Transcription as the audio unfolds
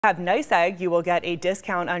Have NYSEG, you will get a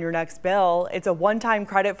discount on your next bill. It's a one-time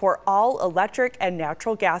credit for all electric and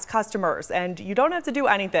natural gas customers, and you don't have to do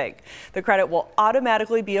anything. The credit will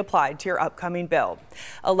automatically be applied to your upcoming bill.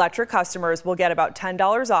 Electric customers will get about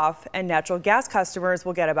 $10 off, and natural gas customers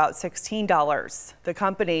will get about $16. The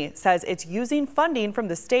company says it's using funding from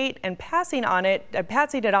the state and passing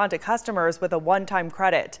it on to customers with a one-time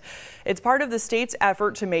credit. It's part of the state's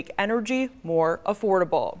effort to make energy more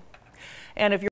affordable. And if you're